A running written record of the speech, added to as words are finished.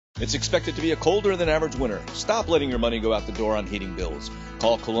It's expected to be a colder than average winter. Stop letting your money go out the door on heating bills.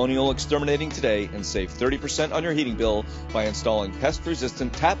 Call Colonial Exterminating today and save 30% on your heating bill by installing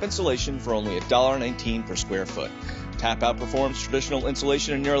pest-resistant tap insulation for only $1.19 per square foot. Tap outperforms traditional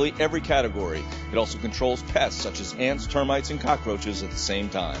insulation in nearly every category. It also controls pests such as ants, termites, and cockroaches at the same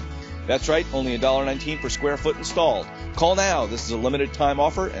time. That's right, only $1.19 per square foot installed. Call now. This is a limited time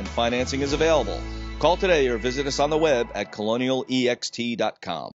offer and financing is available. Call today or visit us on the web at colonialext.com.